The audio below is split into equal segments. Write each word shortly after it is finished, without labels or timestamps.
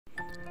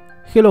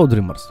Hello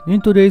dreamers, in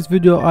today's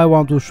video I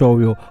want to show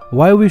you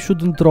why we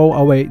shouldn't throw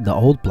away the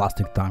old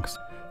plastic tanks.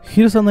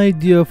 Here's an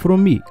idea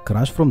from me,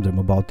 Crash from Dream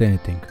About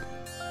Anything.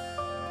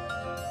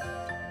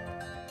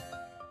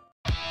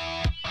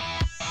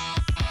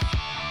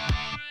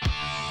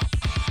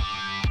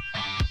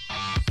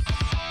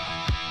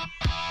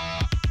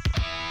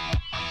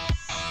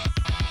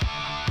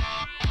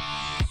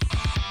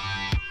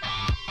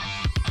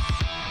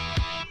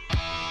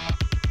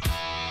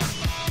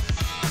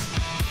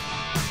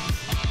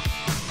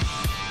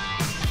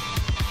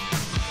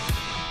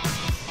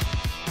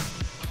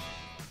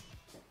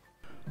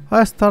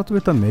 I start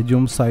with a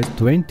medium-sized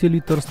 20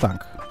 liters tank.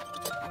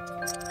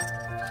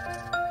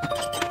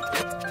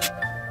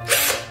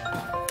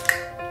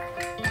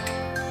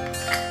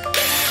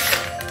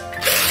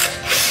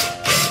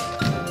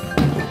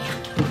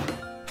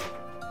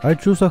 I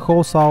choose a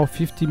hole saw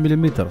 50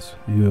 mm.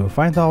 You will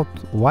find out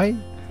why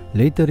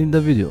later in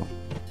the video.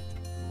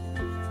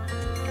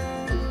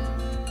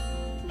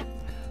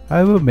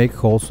 I will make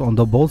holes on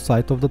the both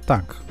sides of the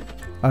tank.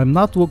 I'm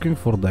not looking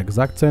for the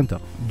exact center,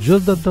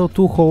 just that the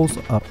two holes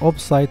are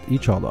opposite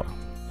each other.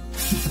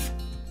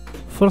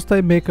 First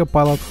I make a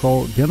pilot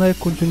hole, then I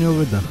continue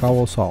with the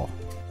hollow saw.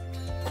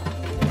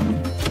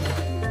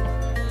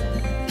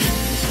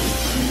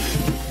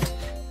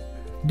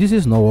 This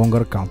is no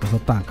longer count as a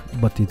tank,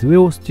 but it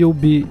will still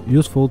be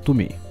useful to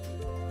me.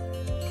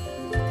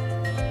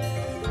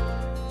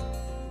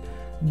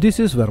 This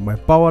is where my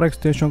power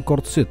extension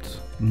cords sit.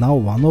 Now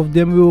one of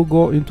them will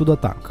go into the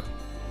tank.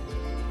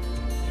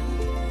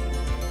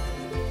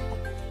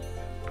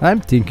 I'm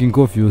thinking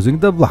of using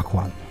the black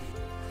one.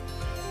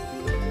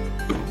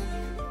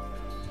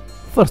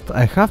 First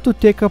I have to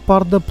take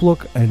apart the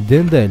plug and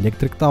then the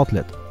electric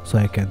outlet, so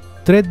I can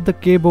thread the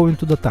cable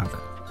into the tank.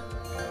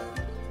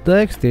 The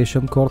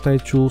extension cord I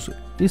choose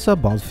is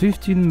about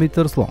 15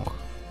 meters long.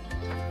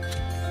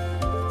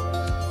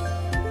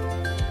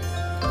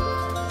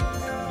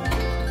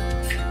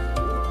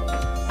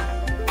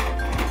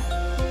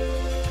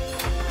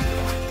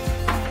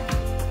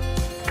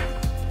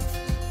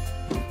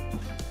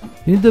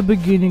 In the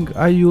beginning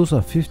I use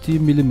a 50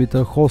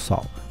 mm hole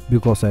saw,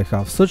 because I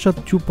have such a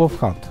tube of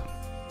hand.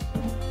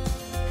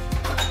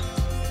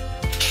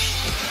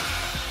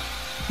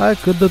 I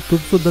cut the tube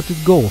so that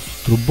it goes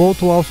through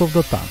both walls of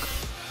the tank.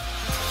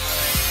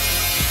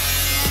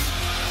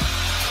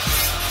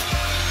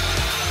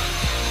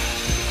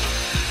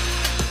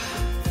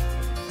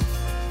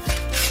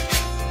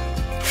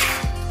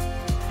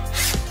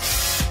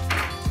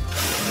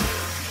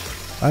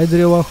 I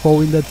drill a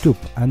hole in the tube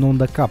and on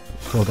the cap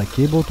for the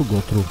cable to go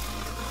through.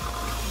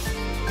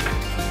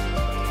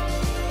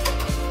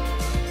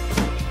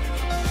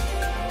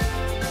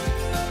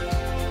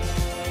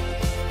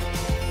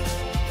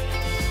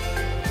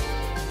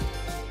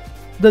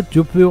 The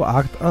tube will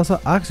act as an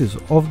axis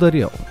of the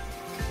reel.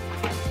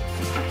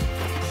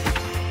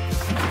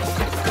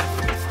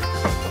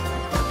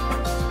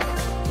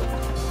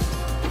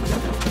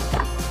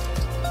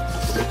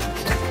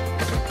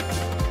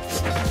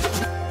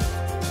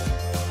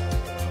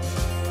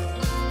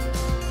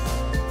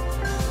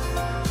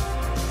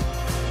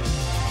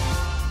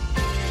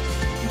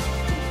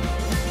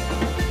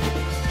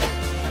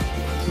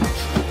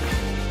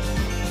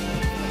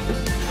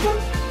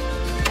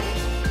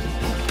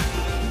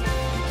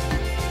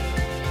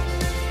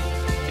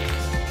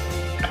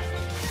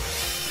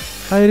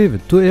 I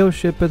rivet two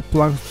L-shaped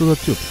planks to the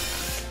tube.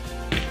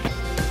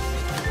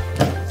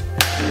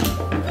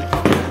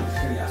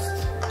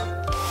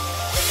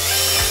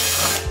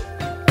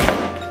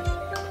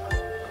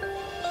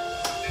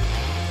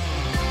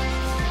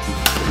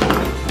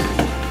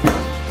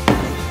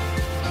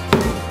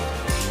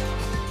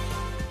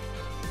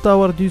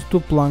 Toward these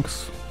two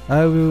planks,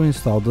 I will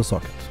install the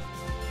socket.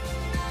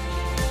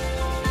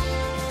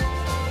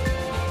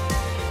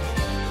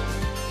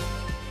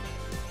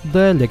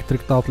 The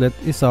electric outlet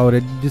is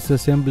already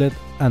disassembled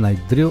and I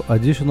drill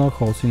additional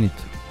holes in it.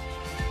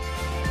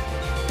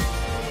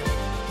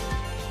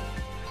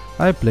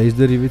 I place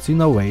the rivets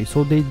in a way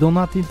so they do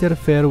not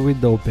interfere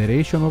with the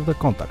operation of the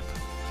contact.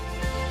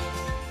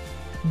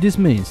 This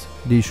means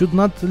they should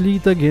not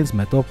lead against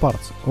metal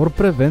parts or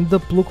prevent the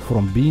plug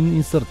from being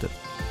inserted.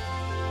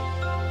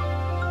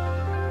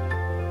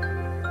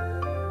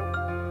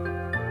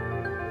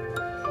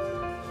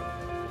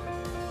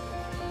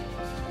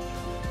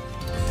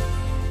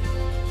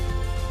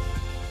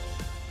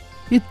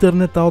 It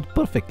turned out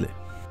perfectly.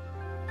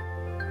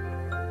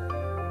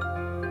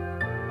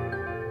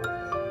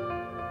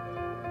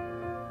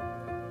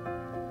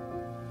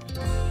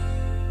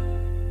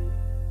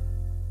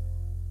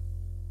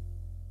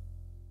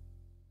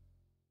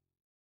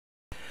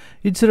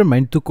 It's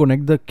remains to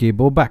connect the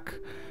cable back,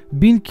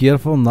 being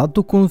careful not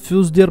to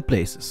confuse their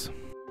places.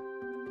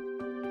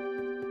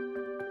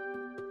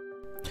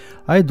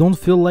 I don't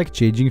feel like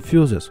changing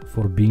fuses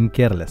for being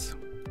careless.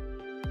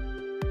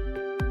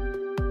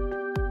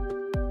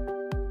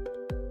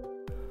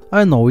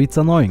 I know it's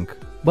annoying,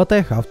 but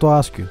I have to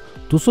ask you,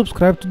 to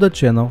subscribe to the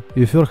channel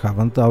if you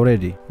haven't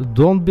already.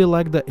 Don't be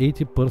like the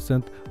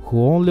 80%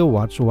 who only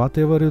watch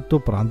whatever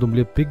YouTube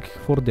randomly pick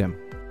for them.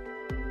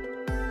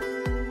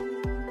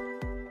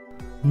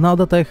 Now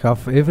that I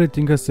have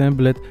everything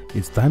assembled,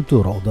 it's time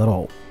to roll the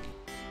roll.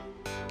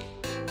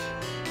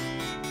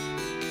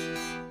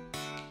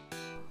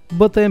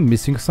 But I am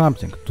missing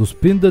something to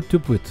spin the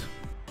tube with.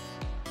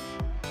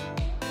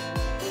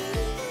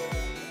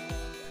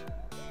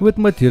 With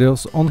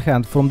materials on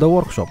hand from the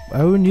workshop,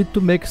 I will need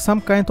to make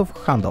some kind of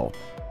handle.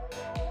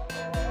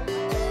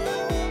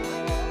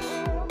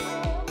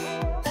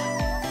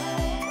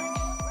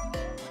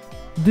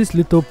 This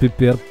little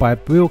PPR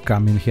pipe will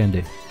come in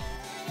handy.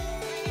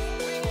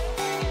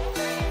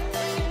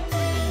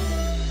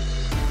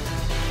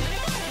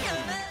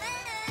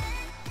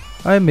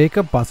 I make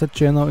a passage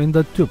channel in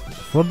the tube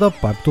for the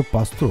pipe to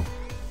pass through.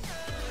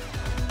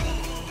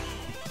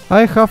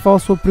 I have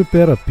also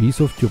prepared a piece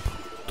of tube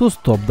to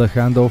stop the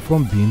handle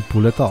from being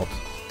pulled out.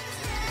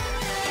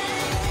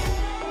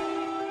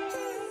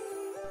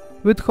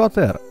 With hot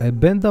air, I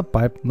bend the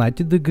pipe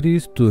 90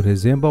 degrees to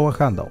resemble a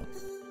handle.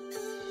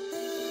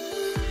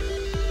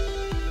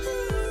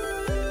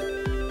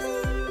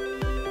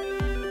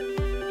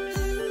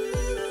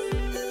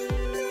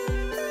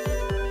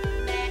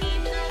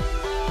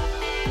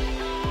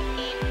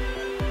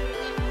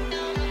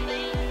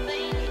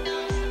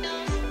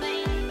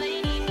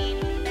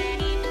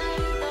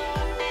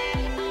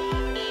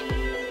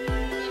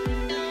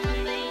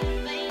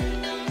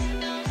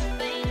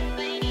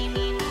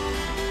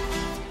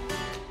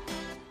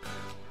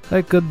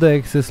 I cut the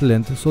excess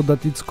length so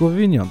that it's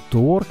convenient to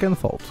work and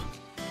fold.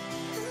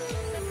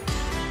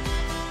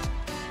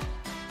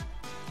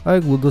 I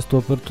glue the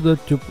stopper to the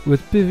tube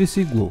with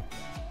PVC glue.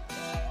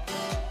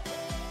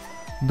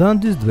 Done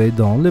this way,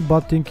 the only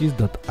bad thing is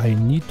that I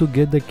need to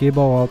get the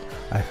cable out.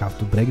 I have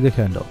to break the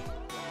handle.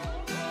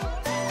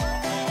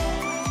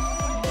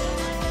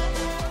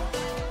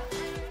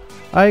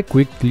 I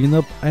quick clean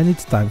up and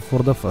it's time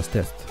for the first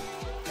test.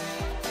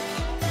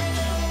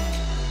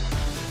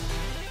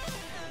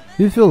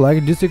 If you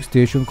like this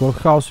extension cord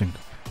housing,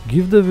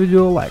 give the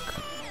video a like.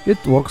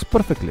 It works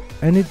perfectly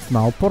and it's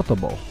now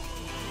portable.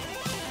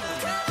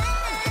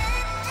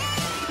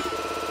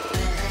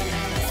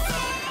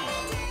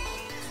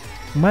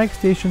 My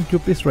extension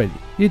tube is ready.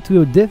 It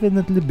will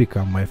definitely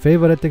become my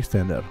favorite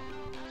extender.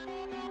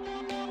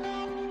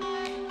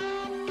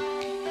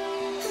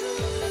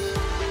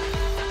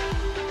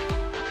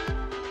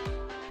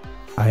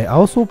 I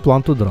also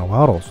plan to draw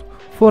arrows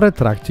for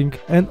retracting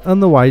and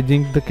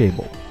unwinding the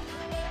cable.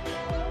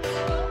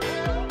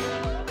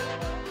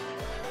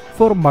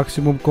 For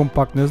maximum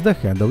compactness, the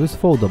handle is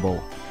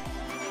foldable.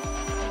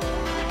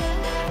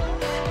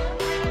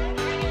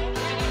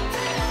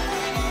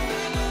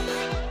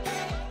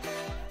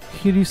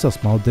 Here is a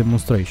small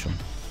demonstration.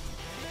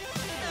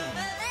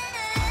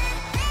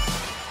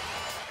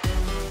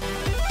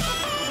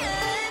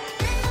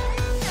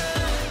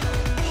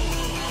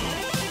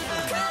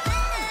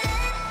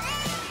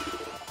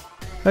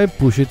 I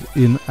push it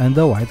in and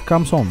the light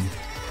comes on.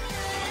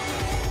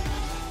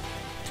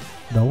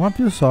 The lamp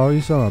you saw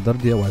is another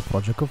DIY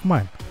project of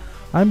mine.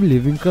 I'm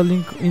leaving a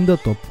link in the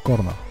top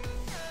corner.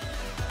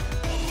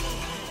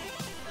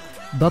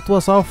 That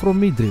was all from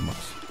me,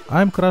 dreamers.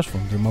 I'm Crash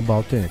from Dream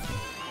About Anything.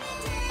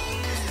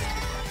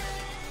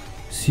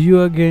 See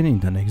you again in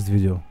the next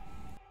video.